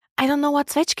I don't know what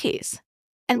Zwetschken is.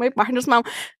 And my partner's mom,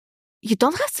 you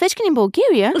don't have Zwetschken in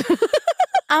Bulgaria?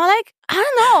 I'm like, I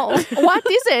don't know. What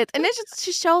is it? And then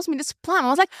she shows me this plum. I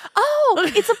was like,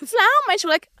 oh, it's a plum. And she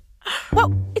was like,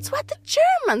 well, it's what the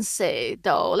Germans say,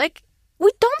 though. Like,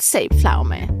 we don't say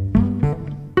Pflaume.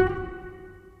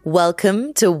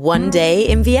 Welcome to One Day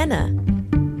in Vienna.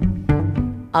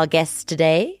 Our guest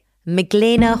today,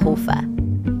 Miglena Hofer.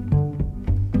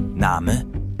 Name: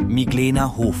 Miglena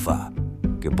Hofer.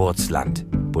 Geburtsland: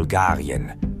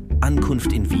 Bulgarien.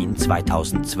 Ankunft in Wien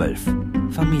 2012.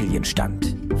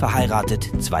 Familienstand: verheiratet,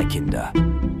 2 Kinder.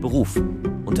 Beruf: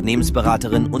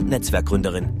 Unternehmensberaterin und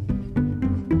Netzwerkgründerin.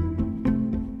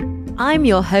 I'm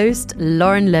your host,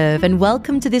 Lauren Loeb, and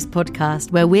welcome to this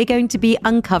podcast where we're going to be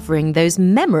uncovering those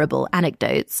memorable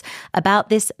anecdotes about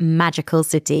this magical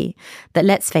city that,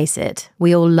 let's face it,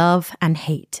 we all love and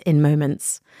hate in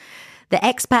moments. The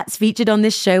expats featured on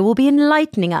this show will be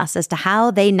enlightening us as to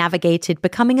how they navigated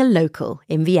becoming a local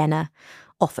in Vienna,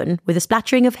 often with a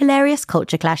splattering of hilarious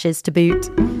culture clashes to boot.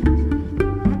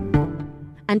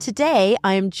 And today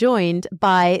I am joined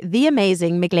by the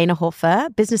amazing Miglena Hofer,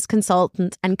 business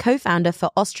consultant and co-founder for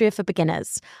Austria for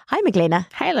Beginners. Hi, Miglena.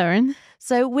 Hi, Lauren.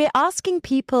 So we're asking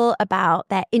people about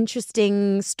their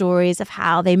interesting stories of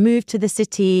how they moved to the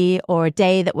city or a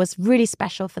day that was really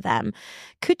special for them.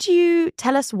 Could you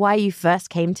tell us why you first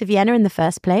came to Vienna in the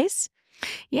first place?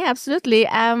 Yeah, absolutely.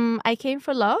 I came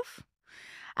for love.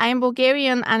 I'm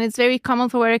Bulgarian, and it's very common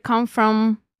for where I come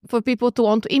from for people to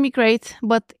want to immigrate,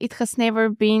 but it has never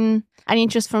been an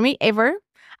interest for me, ever.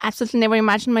 Absolutely never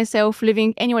imagined myself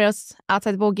living anywhere else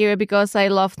outside Bulgaria because I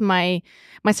loved my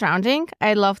surrounding.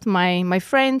 I loved my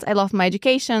friends. I loved my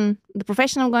education, the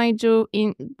profession I'm going to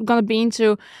be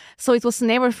into. So it was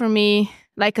never for me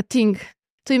like a thing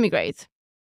to immigrate.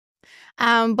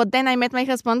 But then I met my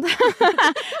husband,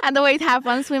 and the way it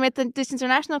happens, we met at this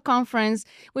international conference.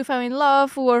 We fell in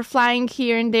love. We were flying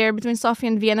here and there between Sofia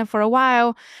and Vienna for a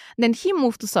while. Then he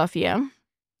moved to Sofia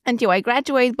until I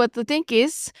graduate. But the thing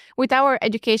is, with our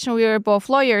education, we were both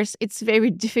lawyers. It's very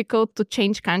difficult to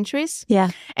change countries. Yeah.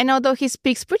 And although he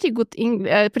speaks pretty good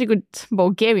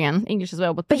Bulgarian, English as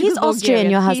well, but he's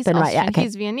Austrian, your husband, right? Austrian. Yeah. Okay.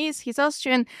 He's Viennese. He's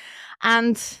Austrian,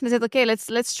 and they said, okay,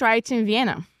 let's try it in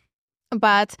Vienna.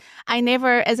 But I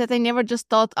never just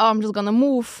thought, oh, I'm just going to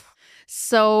move.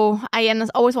 So I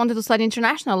always wanted to study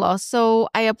international law. So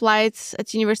I applied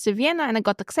at University of Vienna and I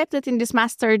got accepted in this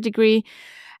master degree.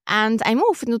 And I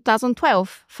moved in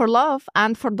 2012 for love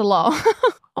and for the law.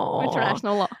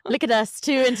 International law. Look at us,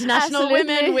 2 international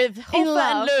women with Hofer and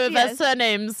Loeb as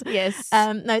surnames. Yes.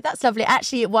 No, that's lovely.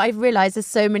 Actually, what I've realised is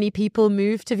so many people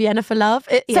move to Vienna for love.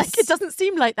 It's like, it doesn't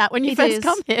seem like that when you first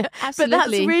come here. Absolutely.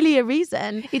 But that's really a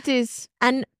reason. It is.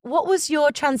 And what was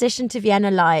your transition to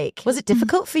Vienna like? Was it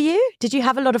difficult for you? Did you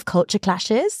have a lot of culture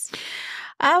clashes?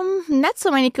 Not so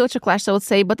many culture clashes, I would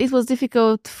say, but it was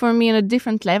difficult for me on a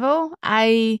different level.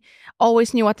 I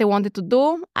always knew what I wanted to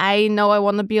do. I know I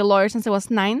want to be a lawyer since I was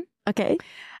 9. Okay.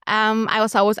 I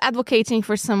was always advocating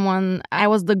for someone. I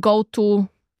was the go-to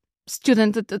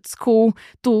student at school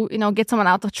to, get someone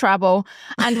out of trouble.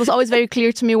 And it was always very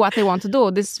clear to me what I want to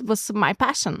do. This was my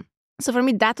passion. So for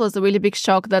me, that was a really big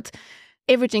shock that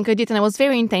everything I did, and I was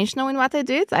very intentional in what I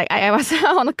did. I was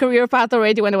on a career path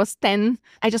already when I was 10.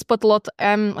 I just put a lot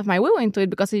of my will into it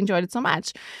because I enjoyed it so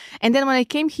much. And then when I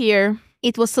came here,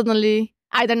 it was suddenly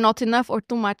either not enough or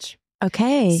too much.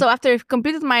 Okay. So after I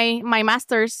completed my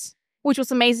master's, which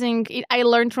was amazing, I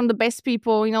learned from the best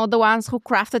people, the ones who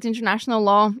crafted international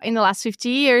law in the last 50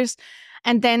 years.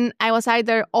 And then I was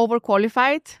either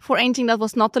overqualified for anything that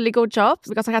was not a legal job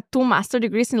because I had 2 master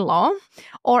degrees in law,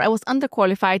 or I was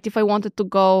underqualified if I wanted to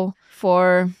go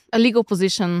for a legal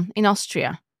position in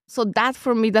Austria. So that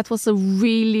for me, that was a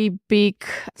really big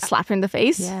slap in the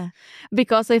face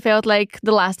because I felt like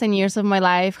the last 10 years of my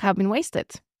life have been wasted.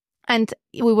 And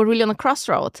we were really on a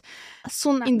crossroad.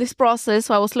 Soon in this process,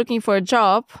 while I was looking for a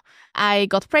job, I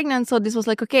got pregnant. So this was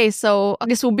like, okay, so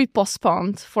this will be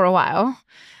postponed for a while.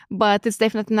 But it's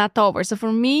definitely not over. So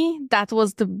for me, that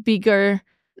was the bigger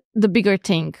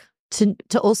thing.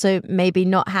 To also maybe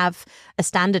not have a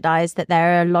standardized that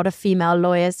there are a lot of female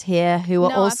lawyers here who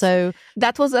are also...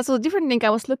 That's a different thing. I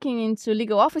was looking into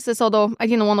legal offices, although I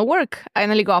didn't want to work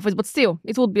in a legal office, but still,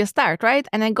 it would be a start, right?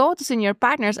 And I go to senior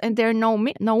partners and there are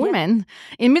no women.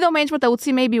 In middle management, I would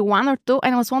see maybe 1 or 2.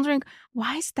 And I was wondering,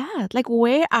 why is that? Like,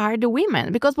 where are the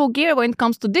women? Because Bulgaria, when it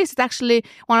comes to this, it's actually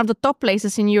one of the top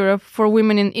places in Europe for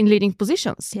women in leading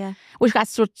positions, which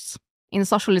has in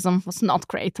socialism was not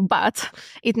great, but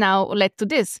it now led to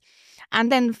this. And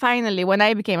then finally, when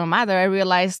I became a mother, I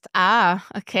realized,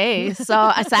 okay, so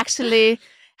it's actually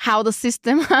how the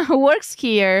system works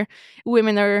here.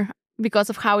 Women are, because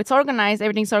of how it's organized,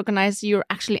 everything's organized, you're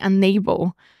actually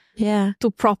unable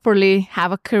to properly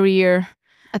have a career,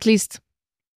 at least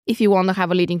if you want to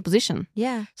have a leading position.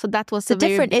 Yeah. So that was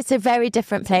it's a very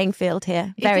different playing field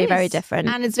here. Very, very different.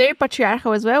 And it's very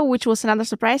patriarchal as well, which was another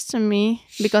surprise to me,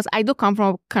 because I do come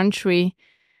from a country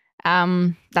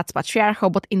that's patriarchal,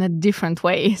 but in a different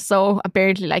way. So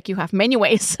apparently, like, you have many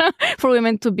ways for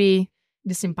women to be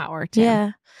disempowered.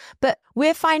 Yeah. But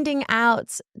we're finding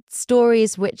out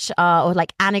stories which are, or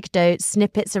like anecdotes,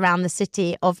 snippets around the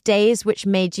city of days which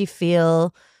made you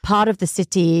feel part of the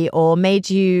city, or made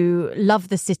you love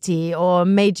the city, or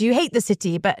made you hate the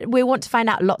city. But we want to find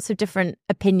out lots of different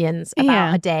opinions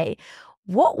about a day.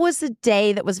 What was a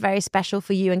day that was very special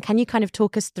for you? And can you kind of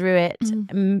talk us through it?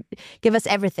 Give us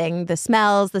everything, the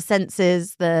smells, the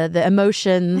senses, the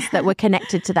emotions that were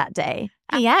connected to that day.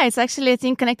 Yeah, it's actually, I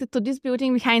think, connected to this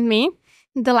building behind me,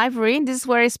 the library. This is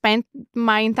where I spent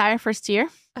my entire first year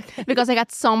because I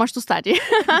got so much to study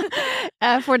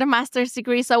for the master's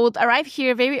degree. So I would arrive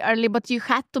here very early, but you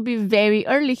had to be very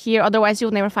early here, otherwise you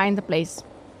would never find the place.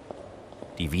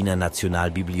 Die Wiener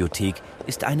Nationalbibliothek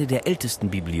ist eine der ältesten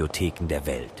Bibliotheken der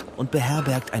Welt und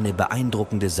beherbergt eine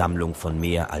beeindruckende Sammlung von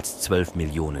mehr als 12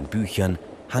 Millionen Büchern,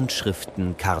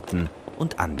 Handschriften, Karten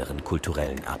und anderen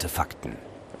kulturellen Artefakten.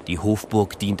 Die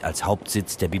Hofburg dient als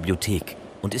Hauptsitz der Bibliothek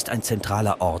und ist ein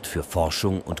zentraler Ort für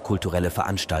Forschung und kulturelle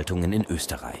Veranstaltungen in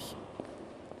Österreich.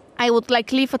 I would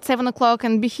leave at 7 o'clock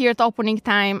and be here at opening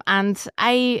time, and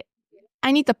I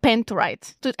need a pen to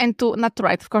write,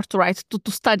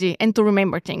 to study and to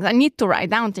remember things. I need to write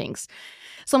down things.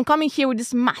 So I'm coming here with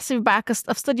this massive bag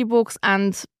of study books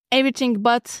and everything,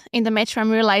 but in the metro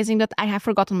I'm realizing that I have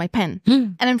forgotten my pen.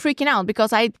 And I'm freaking out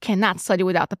because I cannot study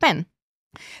without a pen.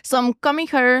 So I'm coming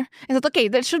here and said, okay,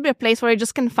 there should be a place where I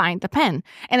just can find a pen.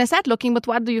 And I started looking, but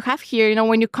what do you have here? You know,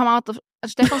 when you come out of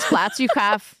Stephansplatz, you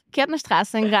have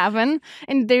Kärntnerstraße and Graven,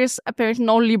 and there's apparently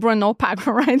no Libro and no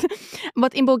Pago, right?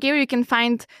 But in Bulgaria, you can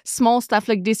find small stuff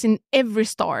like this in every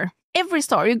store. Every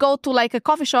store. You go to like a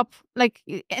coffee shop,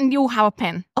 and you have a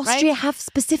pen. Austria right? have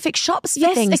specific shops for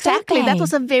yes, things, exactly. Don't they? That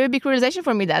was a very big realization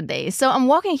for me that day. So I'm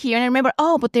walking here and I remember,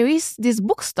 but there is this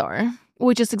bookstore,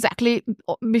 which is exactly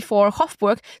before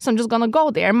Hofburg. So I'm just going to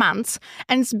go there months.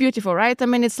 And it's beautiful, right? I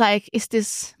mean, it's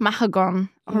this mahogany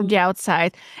on the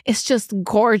outside. It's just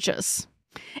gorgeous.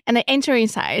 And I enter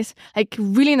inside,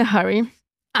 really in a hurry.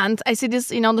 And I see this,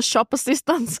 the shop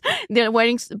assistants, they're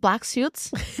wearing black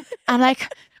suits. And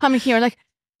coming here,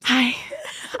 hi,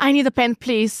 I need a pen,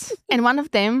 please. And one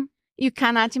of them, you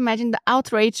cannot imagine the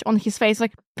outrage on his face,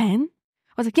 pen?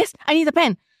 I was like, yes, I need a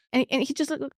pen. And he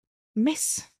just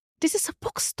miss. This is a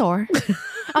bookstore.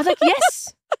 I was like,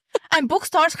 yes. And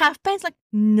bookstores have pens.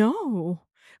 No.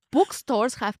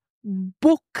 Bookstores have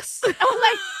books. I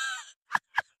was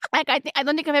I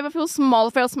don't think I've ever felt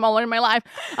smaller in my life.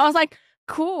 I was like,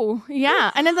 cool.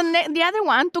 Yeah. And then the other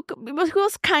one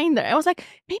was kinder. I was like,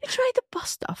 maybe try the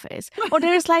post office. Or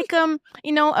there's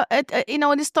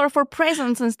this store for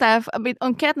presents and stuff a bit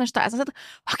on Kärntnerstraße. I said,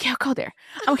 okay, I'll go there.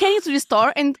 I'm heading to the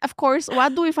store. And of course,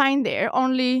 what do we find there?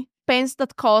 Only pens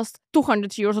that cost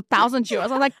 200 euros or 1,000 euros. I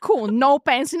was like, cool, no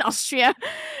pens in Austria.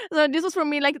 So this was for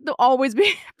me to always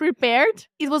be prepared.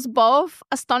 It was both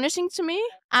astonishing to me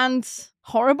and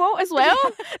horrible as well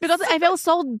because I felt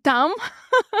so dumb.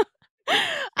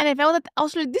 And I felt that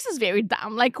Austria, this is very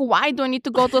dumb. Why do I need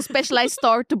to go to a specialized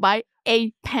store to buy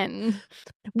a pen?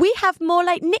 We have more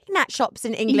knick-knack shops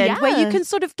in England where you can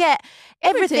sort of get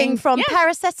everything from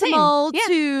paracetamol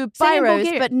to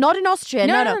biros, but not in Austria.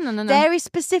 No. Very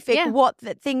specific what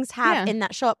things have in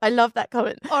that shop. I love that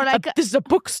comment. Or this is a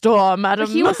bookstore, madam.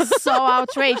 He was so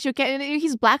outraged.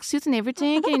 His black suits and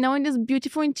everything, in this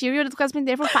beautiful interior that has been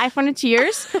there for 500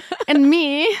 years. And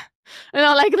me,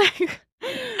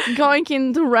 going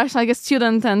into rush like a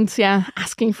student and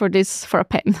asking for a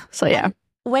pen. So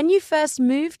When you first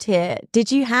moved here,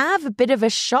 did you have a bit of a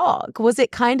shock? Was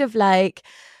it kind of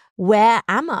where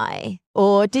am I?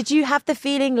 Or did you have the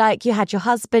feeling you had your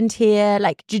husband here?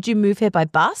 Did you move here by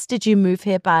bus? Did you move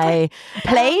here by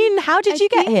plane? How did you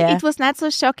get here? It was not so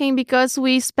shocking because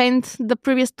we spent the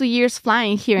previous 2 years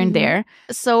flying here and there.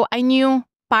 So I knew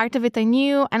part of it and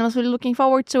I was really looking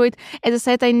forward to it. As I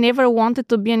said, I never wanted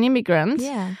to be an immigrant.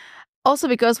 Yeah. Also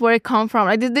because where I come from,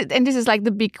 and this is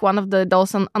the big one of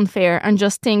those unfair and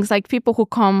just things, people who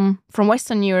come from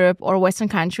Western Europe or Western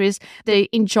countries, they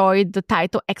enjoy the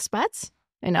title expats.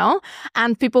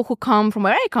 And people who come from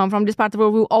where I come from, this part of the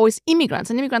world, were always immigrants.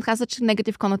 And immigrant has such a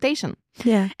negative connotation.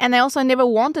 Yeah. And I never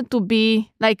wanted to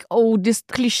be like, this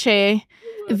cliche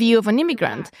view of an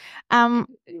immigrant.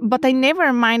 But I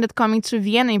never minded coming to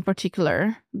Vienna in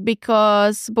particular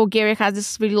because Bulgaria has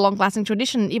this really long-lasting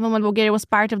tradition. Even when Bulgaria was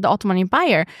part of the Ottoman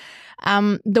Empire,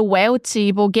 the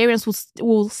wealthy Bulgarians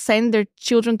will send their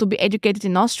children to be educated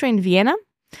in Austria, in Vienna.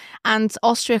 And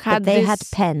Austria had But they had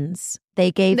pens.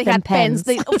 They had pens.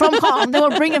 From home. They were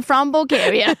bringing from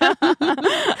Bulgaria.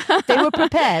 They were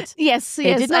prepared. Yes.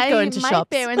 They did not go into shops.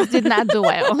 My parents did not do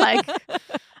well.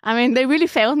 They really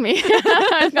failed me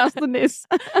when it comes to this.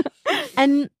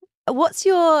 And what's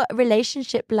your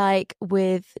relationship like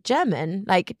with German?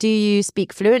 Do you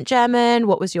speak fluent German?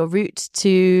 What was your route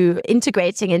to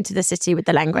integrating into the city with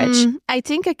the language? I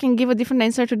think I can give a different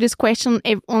answer to this question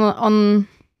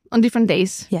on different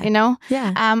days,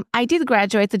 Yeah. I did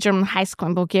graduate the German high school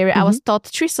in Bulgaria. I was taught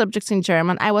 3 subjects in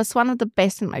German. I was one of the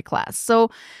best in my class.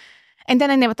 And then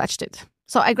I never touched it.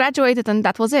 So I graduated and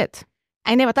that was it.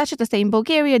 I never touched it. I stayed in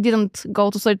Bulgaria. Didn't go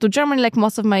to study to Germany like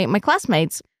most of my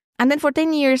classmates. And then for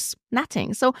 10 years,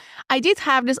 nothing. So I did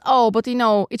have this, but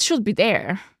it should be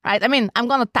there, right? I'm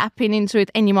going to tap into it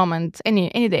any moment, any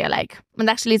day I like. And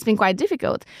actually, it's been quite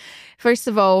difficult. First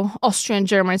of all, Austrian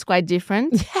German is quite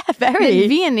different. Yeah, very. Then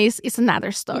Viennese is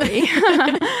another story.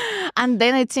 And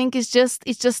then I think it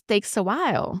just takes a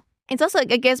while. It's also,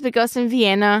 I guess, because in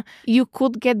Vienna, you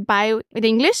could get by with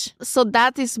English. So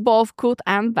that is both good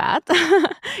and bad.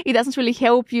 It doesn't really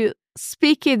help you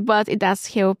speak it, but it does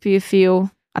help you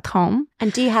feel at home.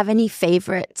 And do you have any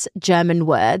favorite German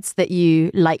words that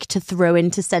you like to throw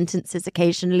into sentences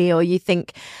occasionally or you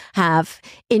think have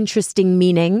interesting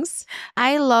meanings?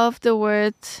 I love the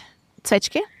word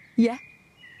Zwetschke. Yeah.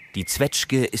 Die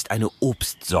Zwetschge ist eine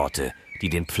Obstsorte, die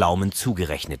den Pflaumen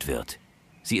zugerechnet wird.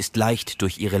 Sie ist leicht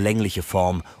durch ihre längliche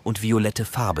Form und violette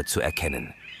Farbe zu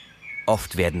erkennen.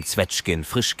 Oft werden Zwetschgen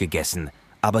frisch gegessen,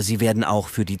 aber sie werden auch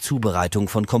für die Zubereitung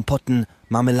von Kompotten,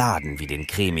 Marmeladen wie den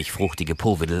cremig-fruchtige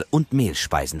Povidel und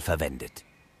Mehlspeisen verwendet.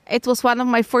 It was one of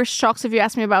my first shocks, if you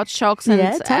ask me about shocks. And,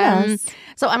 yeah, tell us.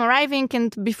 So I'm arriving,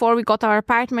 and before we got our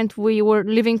apartment, we were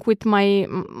living with my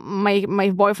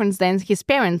boyfriend's then, his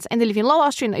parents, and they live in Low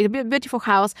Austria, in a beautiful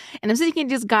house. And I'm sitting in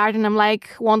this garden, I'm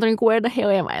wondering, where the hell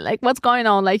am I? What's going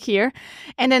on here?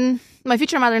 And then my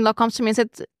future mother-in-law comes to me and said,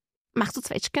 machst du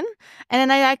Zwetschgen? And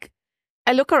then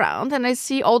I look around and I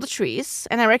see all the trees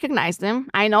and I recognize them.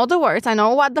 I know the words. I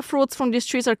know what the fruits from these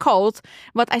trees are called,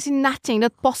 but I see nothing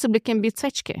that possibly can be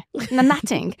Zwetschge.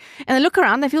 Nothing. And I look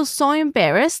around, I feel so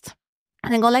embarrassed.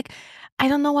 And I go I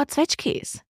don't know what Zwetschge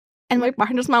is. And my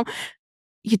partner's mom,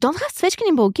 you don't have Zwetschgen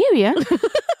in Bulgaria?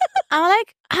 I'm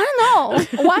I don't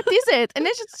know. What is it? And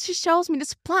then she shows me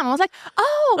this plum. I was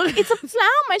oh, it's a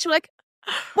plum. And she was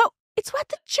well, it's what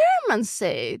the Germans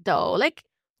say though.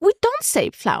 We don't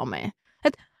say Pflaume.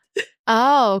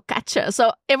 Oh, gotcha.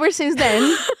 So ever since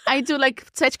then, I do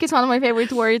Zwetschge is one of my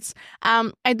favorite words.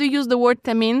 I do use the word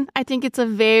Termin. I think it's a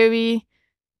very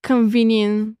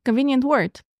convenient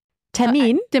word.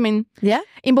 Termin? Termin. Yeah.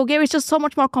 In Bulgaria, it's just so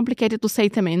much more complicated to say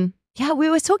Termin. Yeah, we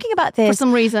were talking about this. For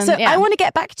some reason. So yeah. I want to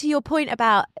get back to your point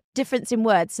about difference in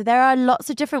words. So there are lots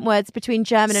of different words between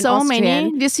German and Austrian. So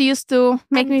many. This used to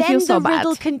make me feel so bad. And then the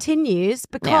riddle continues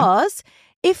because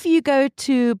if you go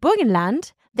to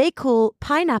Burgenland, they call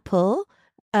pineapple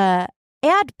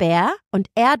Erdbeer und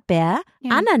Erdbeer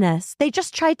Ananas. They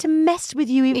just try to mess with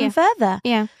you even further.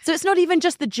 Yeah. So it's not even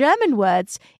just the German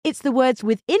words, it's the words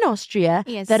within Austria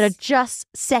that are just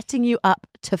setting you up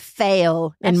to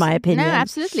fail, in my opinion. No,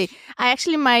 absolutely.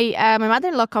 My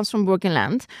mother-in-law comes from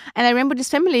Burgenland, and I remember this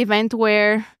family event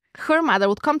where her mother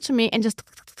would come to me and just...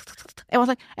 I was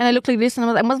and I looked like this, and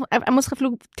I must have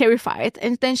looked terrified.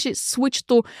 And then she switched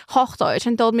to Hochdeutsch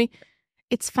and told me,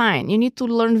 it's fine. You need to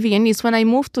learn Viennese. When I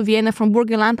moved to Vienna from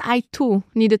Burgenland, I too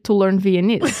needed to learn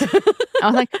Viennese.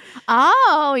 I was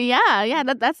oh, yeah,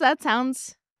 that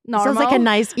sounds normal. Sounds like a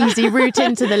nice, easy route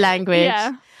into the language.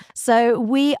 Yeah. So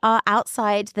we are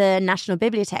outside the National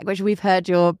Bibliothek, which we've heard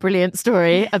your brilliant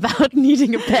story about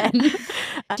needing a pen.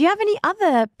 Do you have any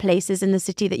other places in the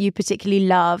city that you particularly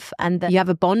love and that you have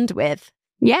a bond with?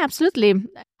 Yeah, absolutely.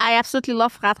 I absolutely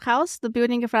love Rathaus, the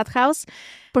building of Rathaus,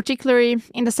 particularly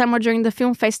in the summer during the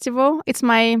film festival. It's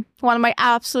one of my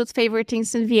absolute favorite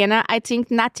things in Vienna. I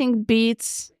think nothing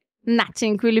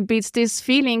really beats this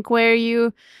feeling where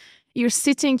you're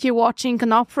sitting, you're watching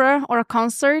an opera or a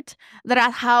concert. The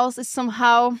Rathaus is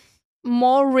somehow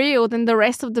more real than the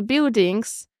rest of the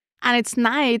buildings. And it's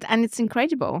night, and it's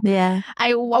incredible. Yeah.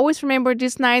 I always remember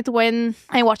this night when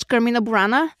I watched Carmina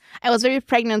Burana. I was very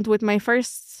pregnant with my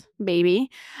first baby.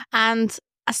 And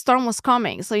a storm was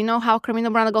coming. So you know how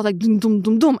Carmina Burana goes like doom, doom,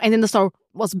 doom, doom. And then the storm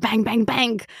was bang, bang,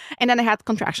 bang. And then I had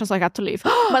contractions, so I had to leave.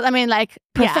 But I mean, like...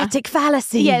 Prophetic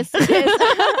fallacy. Yes.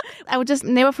 I would just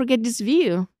never forget this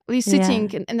view. You're sitting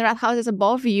in the rat houses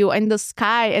above you, and the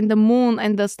sky and the moon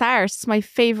and the stars. It's my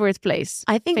favorite place.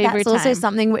 I think that's also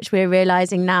something which we're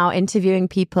realizing now, interviewing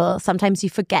people. Sometimes you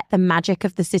forget the magic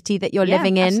of the city that you're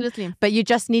living in. Absolutely. But you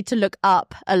just need to look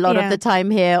up a lot of the time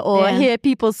here or hear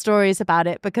people's stories about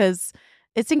it, because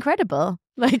it's incredible.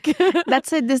 Like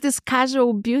that's it. There's this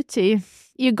casual beauty.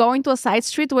 You go into a side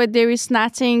street where there is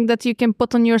nothing that you can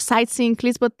put on your sightseeing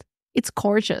list, but it's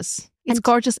gorgeous. It's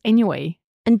gorgeous anyway.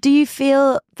 And do you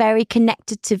feel very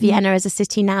connected to Vienna as a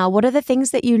city now? What are the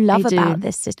things that you love about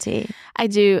this city? I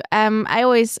do. I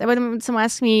always, when someone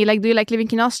asks me, like, do you like living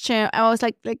in Austria? I was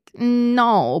like,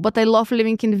 no, but I love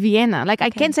living in Vienna. Like, I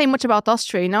can't say much about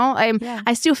Austria, you know?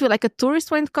 I still feel like a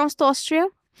tourist when it comes to Austria.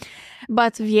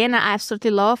 But Vienna, I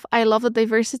absolutely love. I love the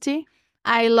diversity.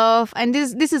 I love, and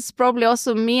this is probably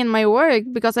also me and my work,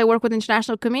 because I work with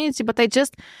international community, but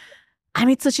I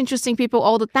meet such interesting people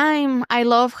all the time. I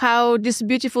love how this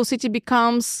beautiful city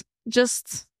becomes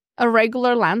just a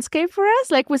regular landscape for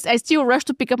us. Like I still rush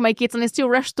to pick up my kids, and I still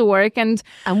rush to work, and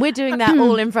we're doing that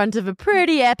all in front of a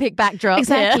pretty epic backdrop.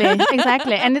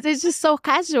 Exactly. And it's just so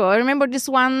casual. I remember this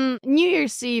one New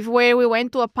Year's Eve where we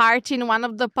went to a party in one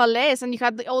of the palaces, and you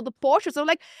had all the portraits. I'm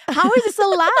like, how is this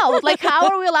allowed? Like, how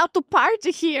are we allowed to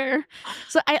party here?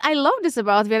 So I love this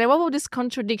about Vienna. What about this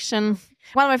contradiction?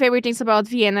 One of my favorite things about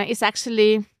Vienna is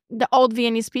actually the old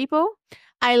Viennese people.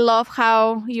 I love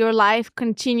how your life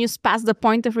continues past the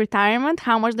point of retirement,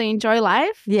 how much they enjoy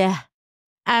life. Yeah.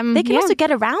 They can also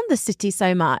get around the city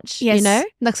so much, yes. You know?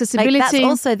 The accessibility. Like that's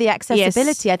also the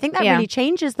accessibility. Yes. I think that really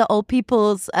changes the old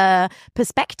people's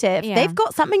perspective. Yeah. They've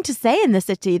got something to say in the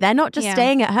city. They're not just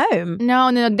staying at home.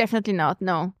 No, definitely not.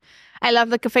 No. I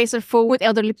love the cafes are full with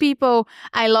elderly people.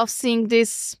 I love seeing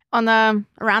this on a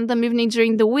random evening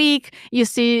during the week. You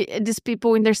see these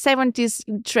people in their 70s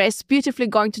dressed beautifully,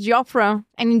 going to the opera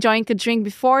and enjoying a drink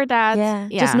before that. Yeah.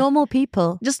 Just normal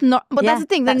people. But that's the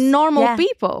thing, they're normal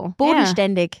people.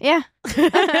 Bodenständig. Yeah.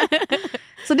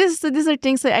 So these are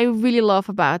things that I really love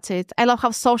about it. I love how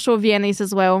social Vienna is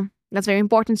as well. That's very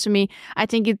important to me. I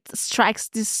think it strikes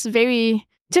this very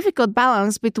difficult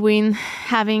balance between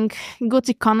having good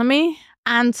economy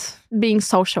and being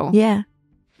social. Yeah.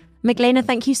 Miglena,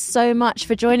 thank you so much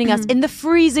for joining us in the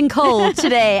freezing cold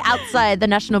today outside the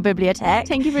National Bibliothek.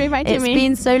 Thank you for inviting me. It's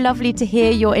been so lovely to hear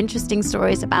your interesting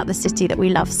stories about the city that we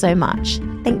love so much.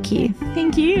 Thank you.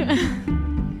 Thank you.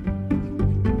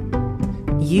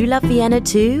 You love Vienna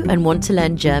too and want to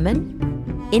learn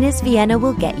German? Innis Vienna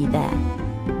will get you there.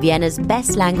 Vienna's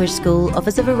best language school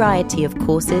offers a variety of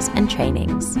courses and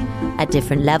trainings at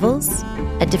different levels,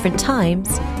 at different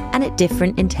times, and at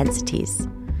different intensities.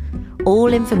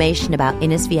 All information about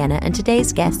Innis Vienna and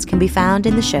today's guests can be found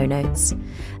in the show notes.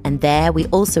 And there we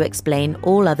also explain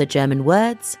all other German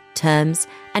words, terms,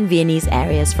 and Viennese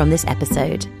areas from this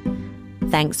episode.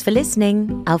 Thanks for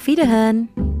listening. Auf Wiederhören.